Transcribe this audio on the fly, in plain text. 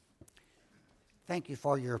Thank you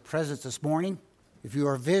for your presence this morning. If you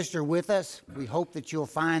are a visitor with us, we hope that you'll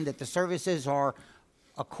find that the services are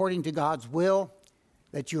according to God's will,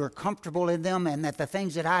 that you are comfortable in them, and that the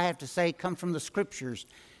things that I have to say come from the Scriptures,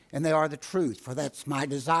 and they are the truth, for that's my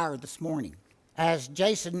desire this morning. As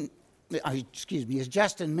Justin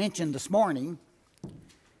mentioned this morning,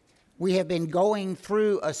 we have been going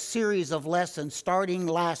through a series of lessons starting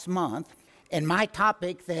last month, and my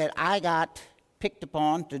topic that I got picked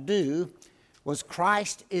upon to do was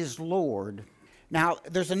Christ is Lord. Now,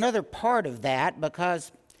 there's another part of that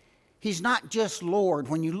because he's not just Lord.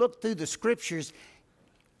 When you look through the Scriptures,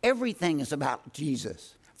 everything is about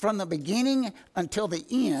Jesus. From the beginning until the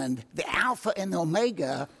end, the Alpha and the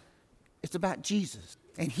Omega, it's about Jesus.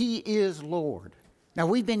 And he is Lord. Now,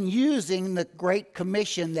 we've been using the Great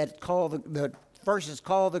Commission that the verse is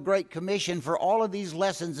called the Great Commission for all of these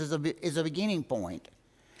lessons as a beginning point.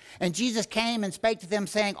 And Jesus came and spake to them,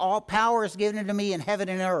 saying, all power is given unto me in heaven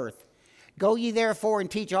and earth. Go ye therefore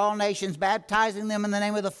and teach all nations, baptizing them in the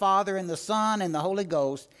name of the Father and the Son and the Holy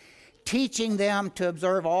Ghost, teaching them to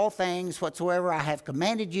observe all things whatsoever I have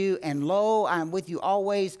commanded you. And lo, I am with you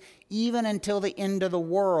always, even until the end of the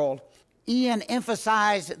world. Ian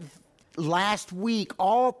emphasized last week,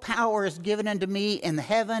 all power is given unto me in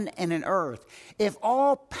heaven and in earth. If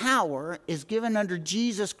all power is given under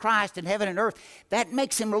Jesus Christ in heaven and earth, that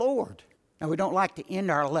makes him Lord. Now, we don't like to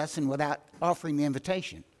end our lesson without offering the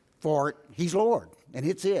invitation, for he's Lord, and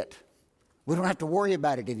it's it. We don't have to worry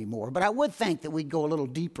about it anymore. But I would think that we'd go a little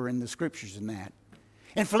deeper in the Scriptures than that.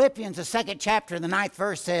 In Philippians, the 2nd chapter, the 9th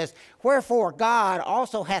verse says, wherefore God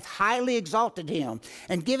also hath highly exalted him,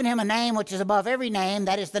 and given him a name which is above every name,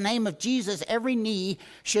 that is the name of Jesus. Every knee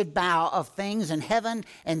should bow, of things in heaven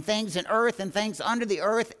and things in earth and things under the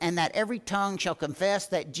earth, and that every tongue shall confess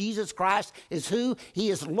that Jesus Christ is who? He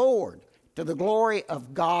is Lord, to the glory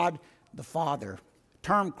of God the Father.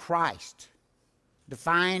 Term Christ,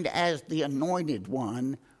 defined as the anointed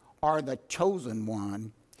one or the chosen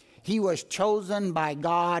one. He was chosen by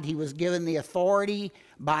God. He was given the authority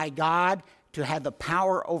by God to have the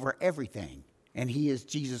power over everything. And he is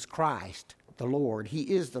Jesus Christ, the Lord. He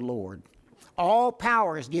is the Lord. All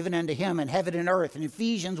power is given unto him in heaven and earth. In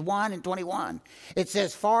Ephesians 1 and 21, it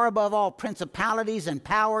says, far above all principalities and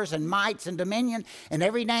powers and mights and dominion, and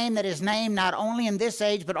every name that is named, not only in this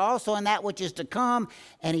age, but also in that which is to come.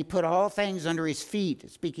 And he put all things under his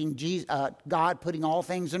feet, speaking God putting all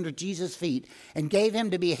things under Jesus' feet, and gave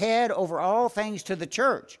him to be head over all things to the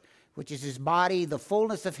church, which is his body, the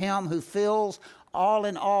fullness of him who fills all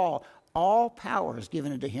in all. All power is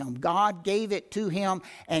given unto him. God gave it to him,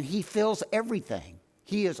 and he fills everything.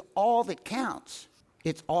 He is all that counts.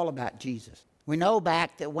 It's all about Jesus. We know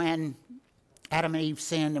back that when Adam and Eve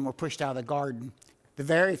sinned and were pushed out of the garden, the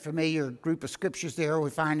very familiar group of scriptures there we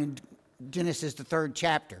find in Genesis, the 3rd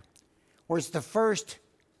chapter, where it's the first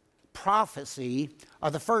prophecy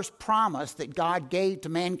or the first promise that God gave to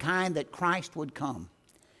mankind that Christ would come.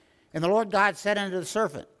 And the Lord God said unto the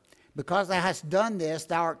serpent, because thou hast done this,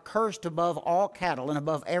 thou art cursed above all cattle and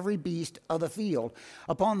above every beast of the field.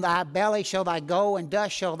 Upon thy belly shall thou go, and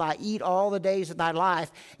dust shall thou eat all the days of thy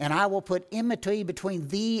life. And I will put enmity between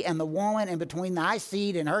thee and the woman, and between thy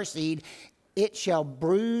seed and her seed. It shall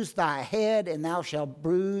bruise thy head, and thou shalt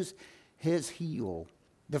bruise his heel.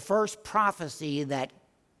 The first prophecy that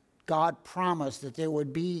God promised that there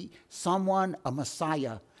would be someone, a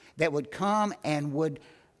Messiah, that would come and would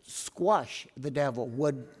squash the devil,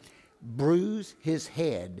 would bruise his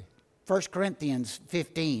head. 1 Corinthians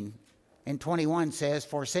 15 and 21 says,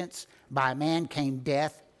 for since by man came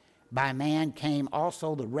death, by man came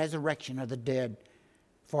also the resurrection of the dead.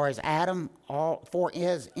 For as in Adam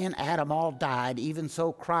all died, even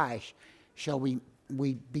so Christ shall we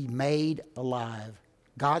be made alive.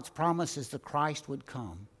 God's promise is that Christ would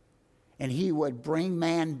come, and he would bring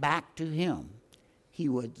man back to him. He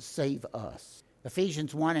would save us.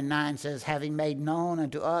 Ephesians 1 and 9 says, having made known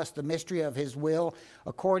unto us the mystery of his will,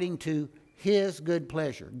 according to his good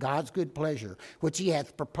pleasure, God's good pleasure, which he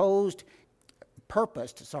hath purposed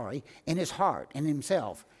in his heart and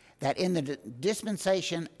himself, that in the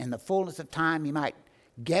dispensation and the fullness of time he might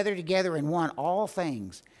gather together in one all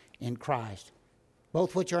things in Christ,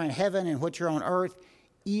 both which are in heaven and which are on earth,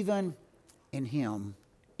 even in him.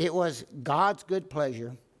 It was God's good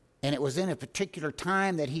pleasure, and it was in a particular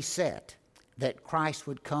time that he set, that Christ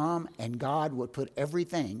would come and God would put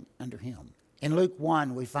everything under him. In Luke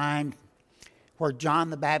 1, we find where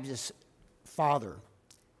John the Baptist's father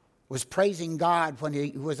was praising God when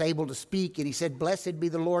he was able to speak, and he said, blessed be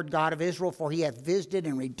the Lord God of Israel, for he hath visited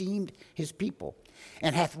and redeemed his people,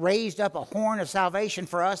 and hath raised up a horn of salvation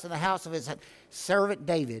for us in the house of his servant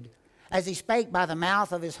David, as he spake by the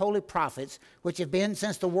mouth of his holy prophets, which have been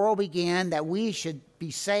since the world began, that we should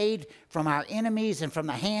be saved from our enemies and from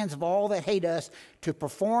the hands of all that hate us, to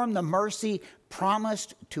perform the mercy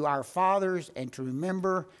promised to our fathers and to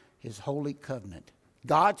remember his holy covenant.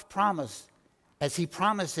 God's promise, as he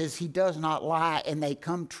promises, he does not lie, and they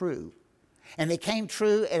come true. And they came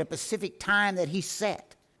true at a specific time that he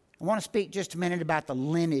set. I want to speak just a minute about the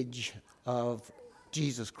lineage of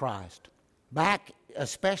Jesus Christ. Back,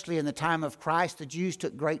 especially in the time of Christ, the Jews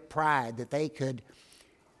took great pride that they could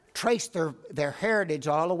trace their heritage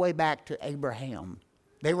all the way back to Abraham.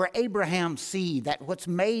 They were Abraham's seed. That's what's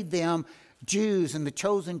made them Jews and the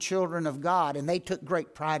chosen children of God, and they took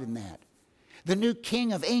great pride in that. The new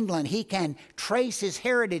king of England, he can trace his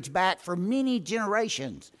heritage back for many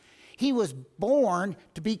generations. He was born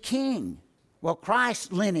to be king. Well,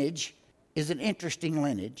 Christ's lineage is an interesting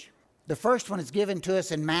lineage. The first one is given to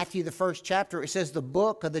us in Matthew, the first chapter. It says, the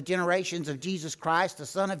book of the generations of Jesus Christ, the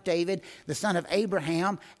son of David, the son of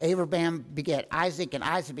Abraham. Abraham begat Isaac, and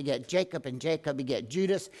Isaac begat Jacob, and Jacob begat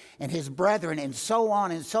Judas and his brethren, and so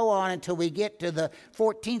on until we get to the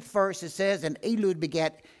 14th verse. It says, and Elud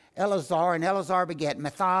begat Eleazar, and Eleazar begat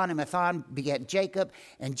Mathan, and Mathan begat Jacob,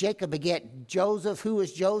 and Jacob begat Joseph. Who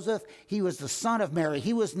was Joseph? He was the son of Mary.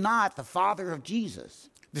 He was not the father of Jesus.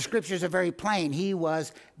 The scriptures are very plain. He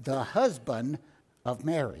was the husband of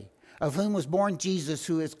Mary, of whom was born Jesus,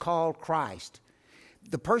 who is called Christ.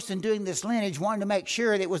 The person doing this lineage wanted to make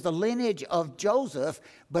sure that it was the lineage of Joseph,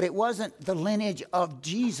 but it wasn't the lineage of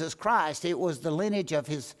Jesus Christ. It was the lineage of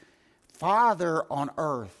his father on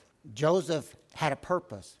earth. Joseph had a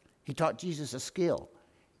purpose. He taught Jesus a skill.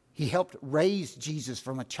 He helped raise Jesus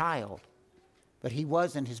from a child, but he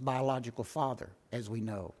wasn't his biological father, as we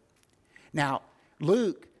know. Now,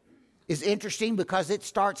 Luke is interesting because it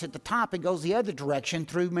starts at the top and goes the other direction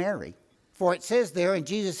through Mary. For it says there, and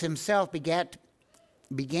Jesus himself began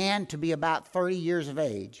to be about 30 years of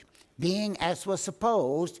age, being, as was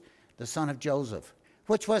supposed, the son of Joseph,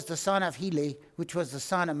 which was the son of Heli, which was the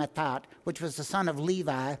son of Mattat, which was the son of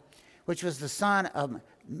Levi, which was the son of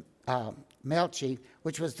Melchi,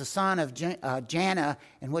 which was the son of Janna,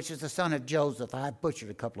 and which was the son of Joseph. I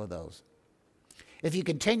butchered a couple of those. If you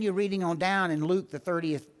continue reading on down in Luke, the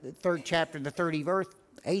 3rd chapter, the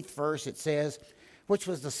 38th verse, it says, which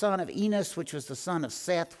was the son of Enos, which was the son of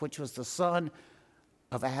Seth, which was the son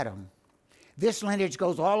of Adam. This lineage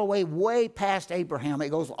goes all the way past Abraham. It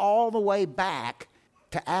goes all the way back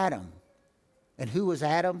to Adam. And who was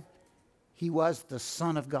Adam? He was the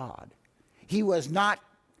Son of God. He was not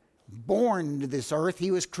born to this earth.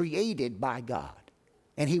 He was created by God.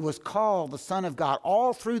 And he was called the Son of God.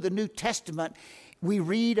 All through the New Testament, we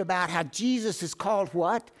read about how Jesus is called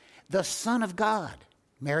what? The Son of God.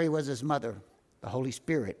 Mary was his mother. The Holy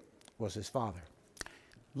Spirit was his father.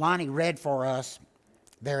 Lonnie read for us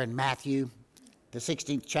there in Matthew, the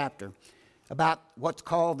 16th chapter, about what's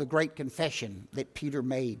called the Great Confession that Peter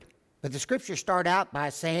made. But the scriptures start out by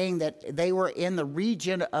saying that they were in the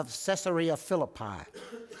region of Caesarea Philippi.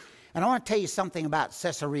 And I want to tell you something about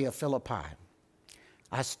Caesarea Philippi.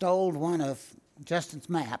 I stole one of Justin's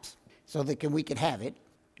maps so that we could have it.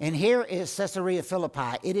 And here is Caesarea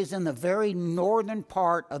Philippi. It is in the very northern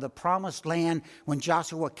part of the promised land when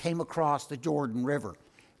Joshua came across the Jordan River.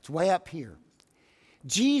 It's way up here.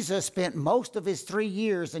 Jesus spent most of his 3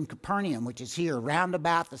 years in Capernaum, which is here, round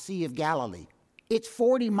about the Sea of Galilee. It's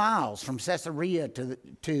 40 miles from Caesarea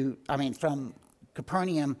from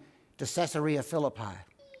Capernaum to Caesarea Philippi.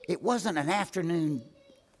 It wasn't an afternoon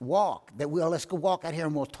walk that let's go walk out here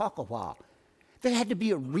and we'll talk a while. There had to be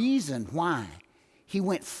a reason why he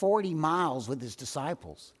went 40 miles with his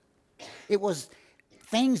disciples. It was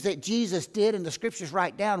things that Jesus did, and the scriptures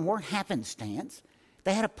write down, weren't happenstance.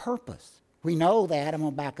 They had a purpose. We know that. I'm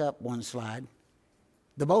going to back up one slide.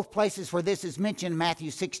 The both places where this is mentioned, Matthew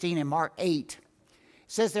 16 and Mark 8,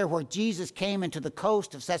 says there where Jesus came into the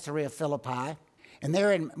coast of Caesarea Philippi. And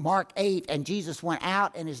there in Mark 8, and Jesus went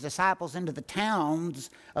out and his disciples into the towns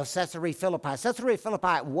of Caesarea Philippi. Caesarea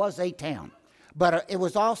Philippi was a town, but it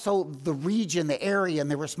was also the region, the area, and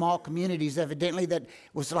there were small communities evidently that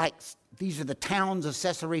was like, these are the towns of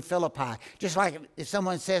Caesarea Philippi. Just like if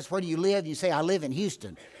someone says, where do you live? You say, I live in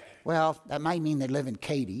Houston. Well, that might mean they live in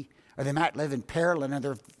Katy, or they might live in Pearland, and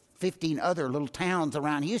there are 15 other little towns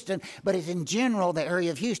around Houston, but it's in general the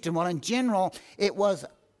area of Houston. Well, in general, it was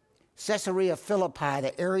Caesarea Philippi,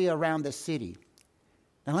 the area around the city.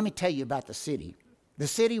 Now, let me tell you about the city. The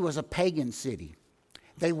city was a pagan city.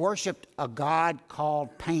 They worshipped a god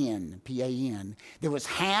called Pan, P-A-N. There was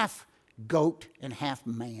half goat and half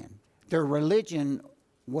man. Their religion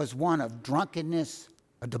was one of drunkenness,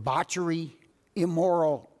 a debauchery,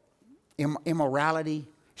 immoral immorality,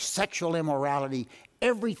 sexual immorality.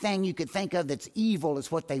 Everything you could think of that's evil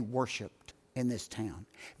is what they worshiped in this town.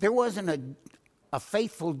 There wasn't a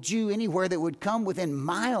faithful Jew anywhere that would come within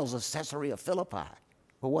miles of Caesarea Philippi.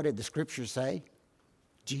 But what did the scriptures say?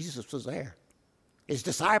 Jesus was there. His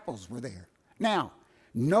disciples were there. Now,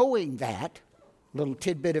 knowing that little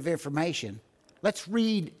tidbit of information, let's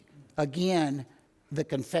read again the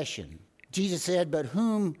confession. Jesus said, "But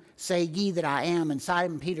whom say ye that I am?" And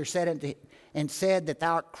Simon Peter said that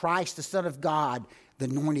thou art Christ, the Son of God, the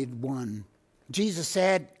anointed one. Jesus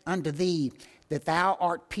said unto thee, that thou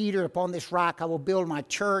art Peter, upon this rock I will build my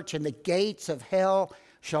church, and the gates of hell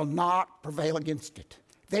shall not prevail against it.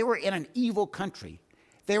 They were in an evil country.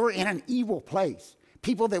 They were in an evil place.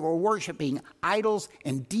 People that were worshiping idols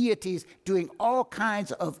and deities, doing all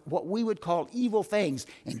kinds of what we would call evil things.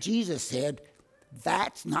 And Jesus said,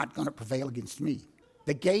 that's not going to prevail against me.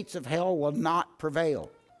 The gates of hell will not prevail.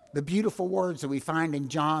 The beautiful words that we find in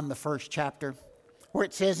John, the 1st chapter, where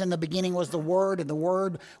it says, "In the beginning was the Word, and the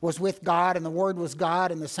Word was with God, and the Word was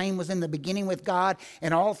God, and the same was in the beginning with God,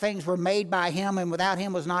 and all things were made by him, and without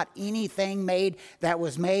him was not anything made that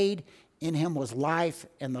was made. In him was life,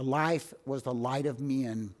 and the life was the light of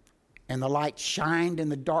men. And the light shined in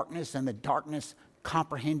the darkness, and the darkness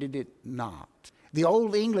comprehended it not." The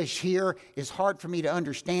Old English here is hard for me to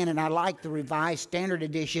understand, and I like the Revised Standard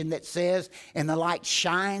Edition that says, "And the light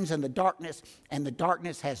shines in the darkness, and the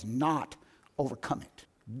darkness has not overcome it."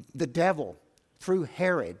 The devil, through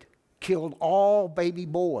Herod, killed all baby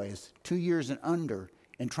boys 2 years and under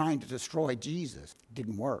in trying to destroy Jesus. It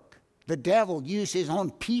didn't work. The devil used his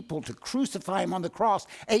own people to crucify him on the cross.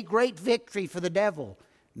 A great victory for the devil.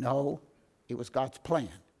 No, it was God's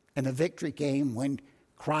plan. And the victory came when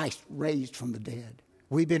Christ raised from the dead.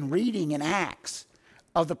 We've been reading in Acts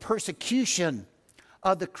of the persecution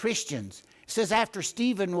of the Christians. It says after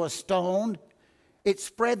Stephen was stoned, it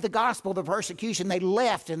spread the gospel, the persecution. They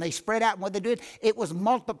left and they spread out. And what they did, it was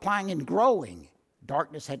multiplying and growing.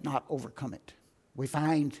 Darkness had not overcome it. We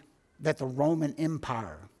find that the Roman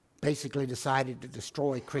Empire basically decided to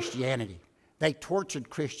destroy Christianity. They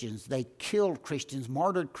tortured Christians. They killed Christians,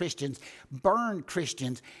 martyred Christians, burned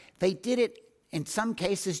Christians. They did it in some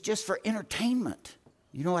cases just for entertainment.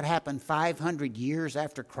 You know what happened 500 years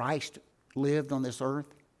after Christ lived on this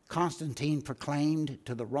earth? Constantine proclaimed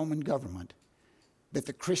to the Roman government that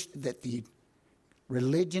the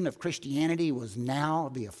religion of Christianity was now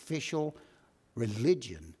the official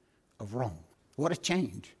religion of Rome. What a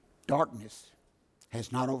change. Darkness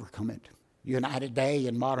has not overcome it. You and I today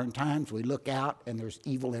in modern times, we look out and there's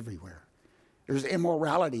evil everywhere. There's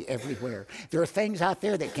immorality everywhere. There are things out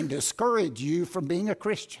there that can discourage you from being a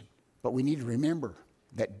Christian. But we need to remember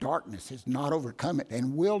that darkness has not overcome it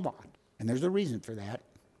and will not. And there's a reason for that.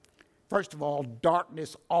 First of all,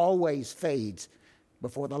 darkness always fades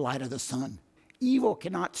before the light of the sun. Evil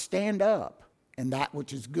cannot stand up in that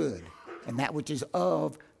which is good and that which is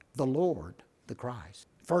of the Lord, the Christ.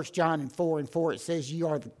 1 John 4:4, it says, "Ye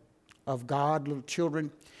are of God, little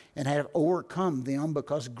children, and have overcome them,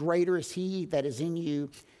 because greater is he that is in you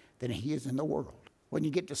than he is in the world." When you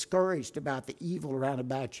get discouraged about the evil around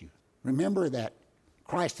about you, remember that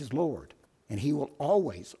Christ is Lord, and he will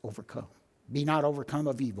always overcome. Be not overcome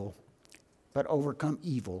of evil, but overcome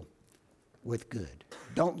evil with good.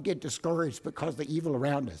 Don't get discouraged because of the evil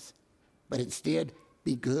around us, but instead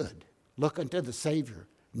be good. Look unto the Savior,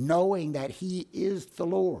 knowing that he is the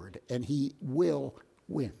Lord, and he will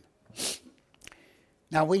win.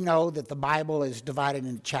 Now, we know that the Bible is divided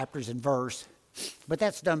into chapters and verse, but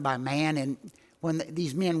that's done by man. And when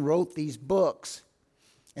these men wrote these books,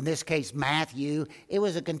 in this case Matthew, it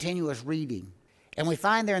was a continuous reading. And we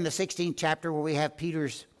find there in the 16th chapter where we have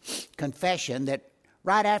Peter's confession that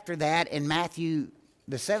right after that in Matthew,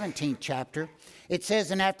 the 17th chapter, it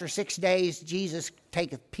says, "And after 6 days Jesus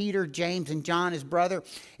taketh Peter, James, and John his brother,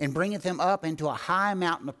 and bringeth them up into a high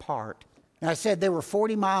mountain apart." Now I said they were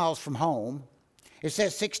 40 miles from home. It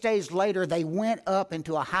says 6 days later they went up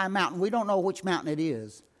into a high mountain. We don't know which mountain it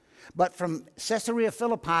is. But from Caesarea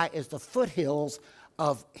Philippi is the foothills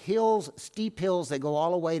of hills, steep hills that go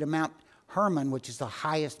all the way to Mount Hermon, which is the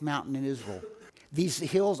highest mountain in Israel. These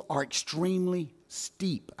hills are extremely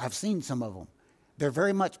steep. I've seen some of them. They're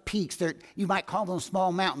very much peaks. You might call them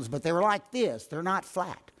small mountains, but they're like this. They're not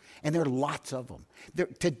flat. And there are lots of them.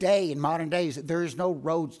 Today, in modern days, there is no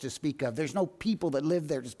roads to speak of. There's no people that live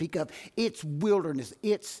there to speak of. It's wilderness.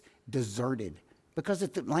 It's deserted because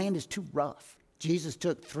the land is too rough. Jesus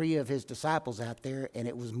took 3 of his disciples out there, and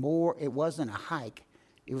it wasn't a hike.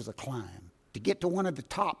 It was a climb to get to one of the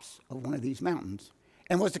tops of one of these mountains,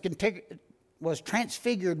 and was to was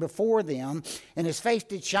transfigured before them, and his face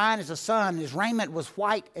did shine as the sun, and his raiment was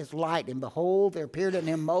white as light. And behold, there appeared unto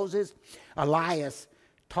him Moses, Elias,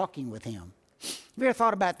 talking with him. Have you ever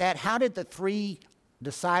thought about that? How did the three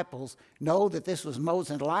disciples know that this was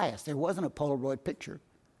Moses and Elias? There wasn't a Polaroid picture.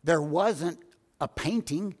 There wasn't a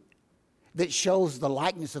painting that shows the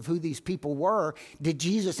likeness of who these people were. Did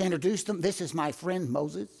Jesus introduce them? This is my friend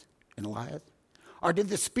Moses and Elias. Or did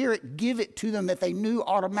the Spirit give it to them that they knew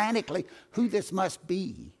automatically who this must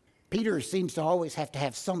be? Peter seems to always have to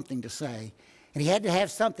have something to say. And he had to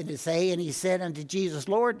have something to say, and he said unto Jesus,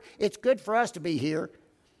 Lord, it's good for us to be here.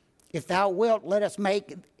 If thou wilt, let us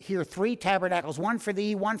make here 3 tabernacles, one for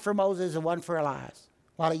thee, one for Moses, and one for Elias.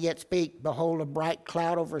 While he yet spake, behold, a bright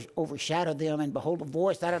cloud overshadowed them, and behold, a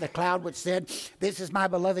voice out of the cloud which said, This is my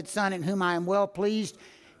beloved Son, in whom I am well pleased.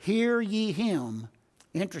 Hear ye him.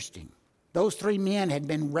 Interesting. Those 3 men had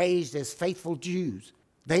been raised as faithful Jews.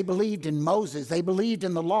 They believed in Moses. They believed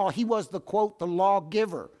in the law. He was the, quote, the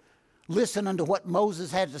lawgiver. Listen unto what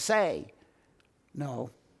Moses had to say.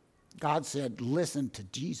 No, God said, listen to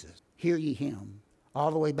Jesus. Hear ye him.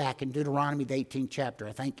 All the way back in Deuteronomy, the 18th chapter.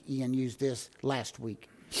 I think Ian used this last week.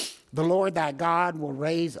 The Lord thy God will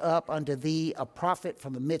raise up unto thee a prophet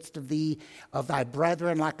from the midst of thee, of thy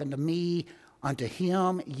brethren like unto me. Unto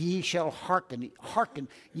him ye shall hearken,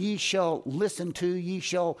 ye shall listen to, ye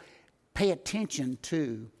shall pay attention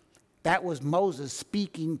to. That was Moses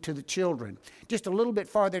speaking to the children. Just a little bit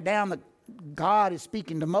farther down, God is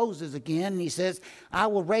speaking to Moses again, and he says, I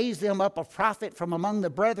will raise them up a prophet from among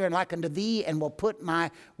the brethren like unto thee, and will put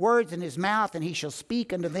my words in his mouth, and he shall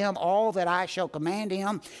speak unto them all that I shall command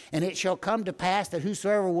him. And it shall come to pass that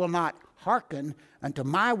whosoever will not hearken unto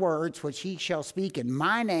my words, which he shall speak in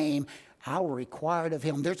my name, I will require it of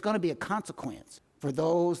him. There's going to be a consequence for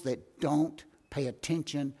those that don't pay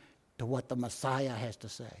attention to what the Messiah has to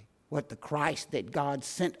say, what the Christ that God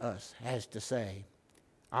sent us has to say.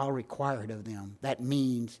 I'll require it of them. That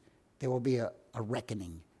means there will be a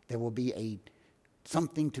reckoning. There will be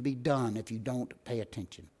something to be done if you don't pay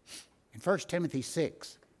attention. In 1 Timothy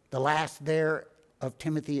 6, the last there of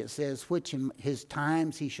Timothy, it says, which in his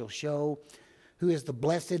times he shall show who is the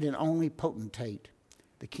blessed and only potentate,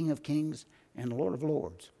 the King of kings and Lord of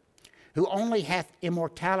lords, who only hath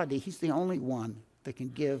immortality. He's the only one that can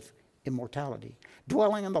give immortality,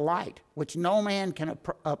 dwelling in the light, which no man can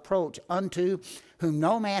approach, unto whom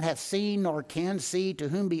no man hath seen nor can see, to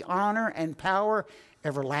whom be honor and power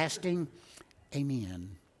everlasting.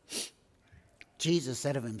 Amen. Jesus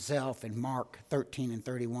said of himself in Mark 13 and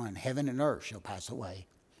 31, heaven and earth shall pass away,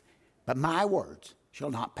 but my words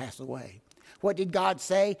shall not pass away. What did God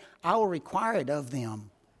say? I will require it of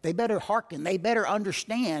them. They better hearken. They better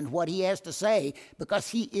understand what he has to say, because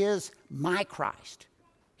he is my Christ.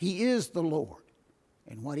 He is the Lord.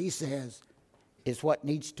 And what he says is what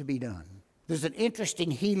needs to be done. There's an interesting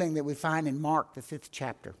healing that we find in Mark, the 5th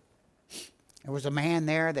chapter. There was a man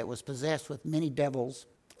there that was possessed with many devils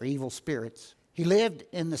or evil spirits. He lived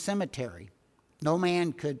in the cemetery. No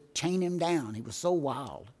man could chain him down. He was so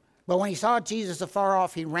wild. But when he saw Jesus afar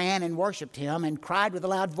off, he ran and worshipped him and cried with a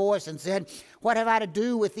loud voice and said, What have I to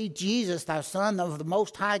do with thee, Jesus, thou Son of the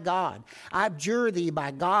Most High God? I adjure thee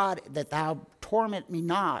by God that thou torment me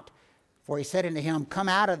not. For he said unto him, Come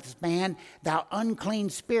out of this man, thou unclean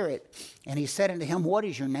spirit. And he said unto him, What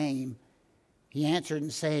is your name? He answered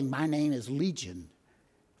and saying, My name is Legion,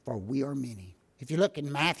 for we are many. If you look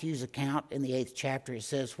in Matthew's account in the 8th chapter, it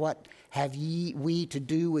says, What have we to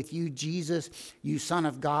do with you, Jesus, you Son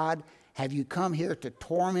of God? Have you come here to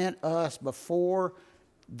torment us before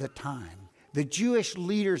the time? The Jewish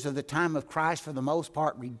leaders of the time of Christ, for the most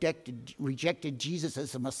part, rejected Jesus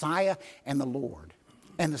as the Messiah and the Lord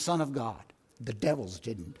and the Son of God. The devils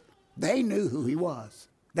didn't. They knew who he was.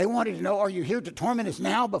 They wanted to know, are you here to torment us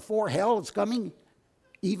now before hell is coming?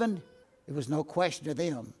 Even, it was no question to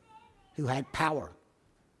them who had power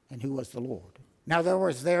and who was the Lord. Now there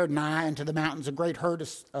was there nigh unto the mountains a great herd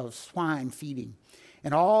of swine feeding.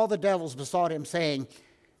 And all the devils besought him, saying,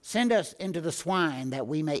 Send us into the swine, that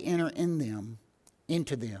we may enter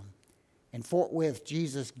into them. And forthwith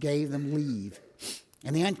Jesus gave them leave.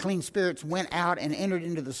 And the unclean spirits went out and entered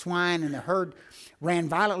into the swine, and the herd ran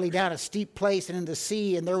violently down a steep place and in the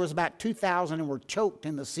sea, and there was about 2,000 and were choked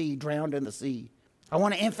in the sea, drowned in the sea. I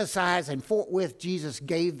want to emphasize, and forthwith Jesus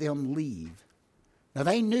gave them leave. Now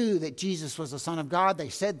they knew that Jesus was the Son of God. They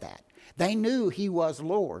said that. They knew he was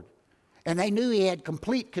Lord. And they knew he had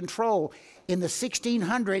complete control. In the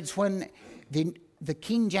 1600s, when the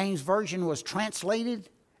King James Version was translated,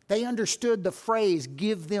 they understood the phrase,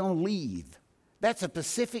 give them leave. That's a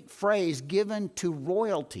specific phrase given to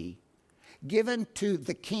royalty, given to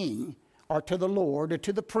the king or to the Lord or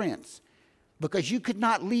to the prince, because you could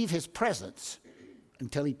not leave his presence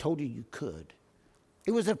until he told you you could.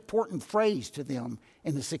 It was an important phrase to them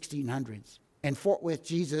in the 1600s. And forthwith,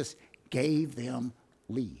 Jesus gave them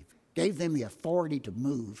leave, gave them the authority to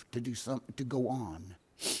move, to do something, to go on.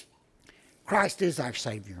 Christ is our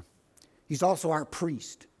Savior. He's also our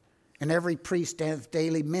priest. And every priest standeth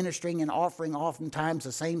daily ministering and offering oftentimes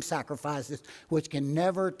the same sacrifices, which can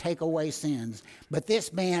never take away sins. But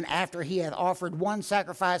this man, after he hath offered one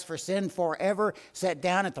sacrifice for sin forever, sat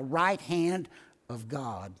down at the right hand of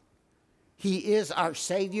God. He is our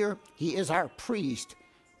Savior, he is our priest,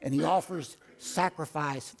 and he offers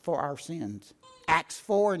sacrifice for our sins. Acts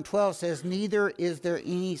 4:12 says, neither is there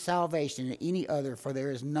any salvation in any other, for there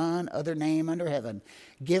is none other name under heaven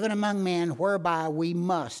given among men whereby we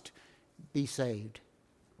must be saved.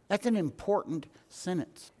 That's an important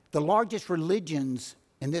sentence. The largest religions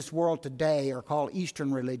in this world today are called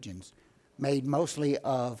Eastern religions, made mostly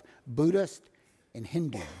of Buddhist and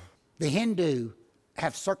Hindu. The Hindu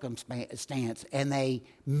have circumstance and they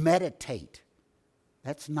meditate.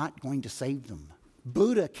 That's not going to save them.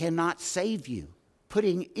 Buddha cannot save you.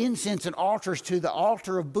 Putting incense and altars to the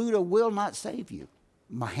altar of Buddha will not save you.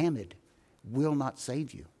 Muhammad will not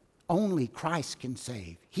save you. Only Christ can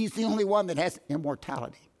save. He's the only one that has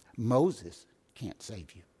immortality. Moses can't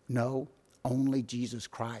save you. No, only Jesus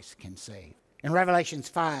Christ can save. In Revelations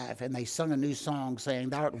 5, and they sung a new song saying,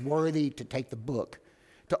 thou art worthy to take the book,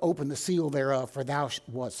 to open the seal thereof, for thou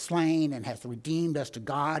wast slain and hast redeemed us to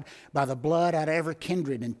God by the blood out of every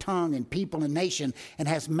kindred and tongue and people and nation, and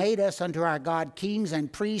hast made us unto our God kings and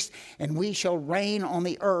priests, and we shall reign on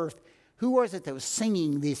the earth. Who was it that was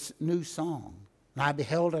singing this new song? And I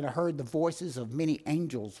beheld and I heard the voices of many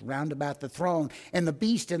angels round about the throne, and the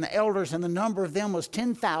beast and the elders, and the number of them was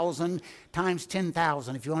 10,000 times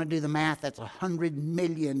 10,000. If you want to do the math, that's 100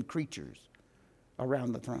 million creatures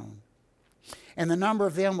around the throne. And the number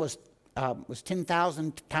of them was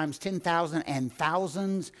 10,000 times 10,000 and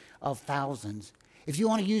thousands of thousands. If you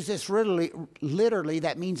want to use this literally,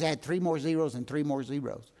 that means add 3 more zeros and 3 more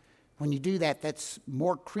zeros. When you do that, that's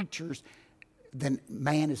more creatures than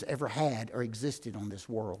man has ever had or existed on this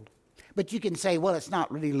world. But you can say, well, it's not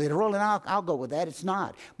really literal, and I'll go with that. It's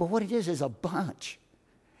not. But what it is a bunch.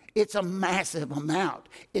 It's a massive amount.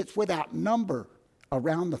 It's without number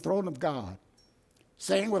around the throne of God,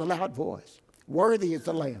 saying with a loud voice, worthy is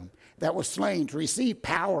the Lamb that was slain to receive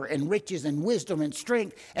power and riches and wisdom and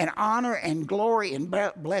strength and honor and glory and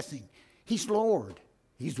blessing. He's Lord.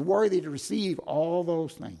 He's worthy to receive all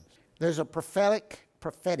those things. There's a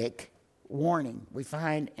prophetic warning we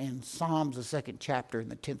find in Psalms, the 2nd chapter, in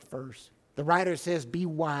the 10th verse. The writer says, be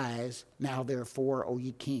wise now, therefore, O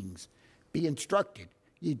ye kings. Be instructed,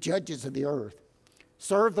 ye judges of the earth.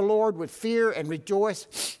 Serve the Lord with fear and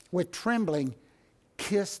rejoice with trembling.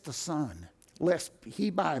 Kiss the Son, lest he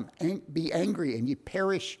be angry and ye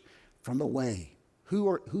perish from the way.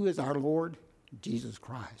 Who is our Lord? Jesus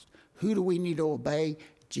Christ. Who do we need to obey?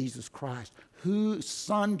 Jesus Christ. Whose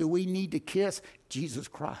Son do we need to kiss? Jesus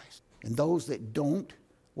Christ. And those that don't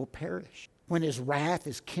will perish. When his wrath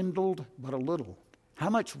is kindled but a little. How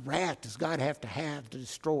much wrath does God have to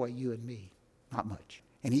destroy you and me? Not much.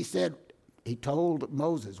 And he told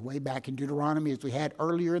Moses way back in Deuteronomy, as we had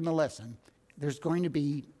earlier in the lesson, there's going to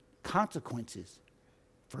be consequences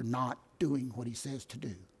for not doing what he says to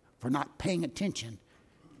do, for not paying attention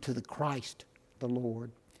to the Christ, the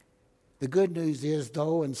Lord. The good news is,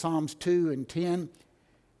 though, in Psalms 2 and 10,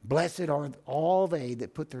 blessed are all they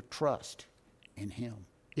that put their trust in him.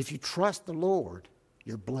 If you trust the Lord,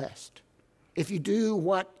 you're blessed. If you do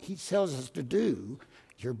what he tells us to do,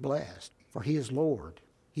 you're blessed. For he is Lord.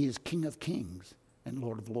 He is King of kings and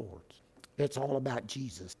Lord of lords. It's all about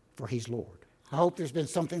Jesus, for he's Lord. I hope there's been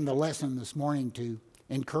something in the lesson this morning to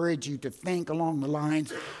encourage you to think along the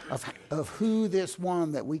lines of who this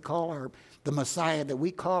one that we call the Messiah, that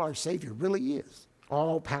we call our Savior, really is.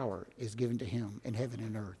 All power is given to him in heaven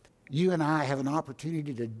and earth. You and I have an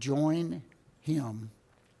opportunity to join him,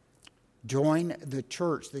 join the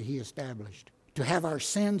church that he established, to have our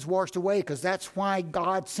sins washed away, because that's why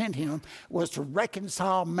God sent him, was to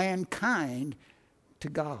reconcile mankind to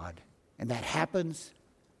God. And that happens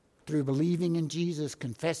through believing in Jesus,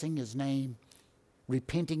 confessing his name,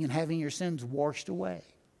 repenting and having your sins washed away.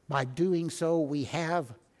 By doing so, we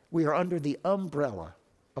are under the umbrella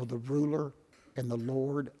of the ruler and the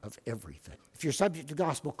Lord of everything. If you're subject to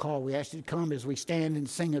gospel call, we ask you to come as we stand and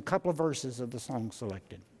sing a couple of verses of the song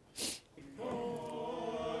selected.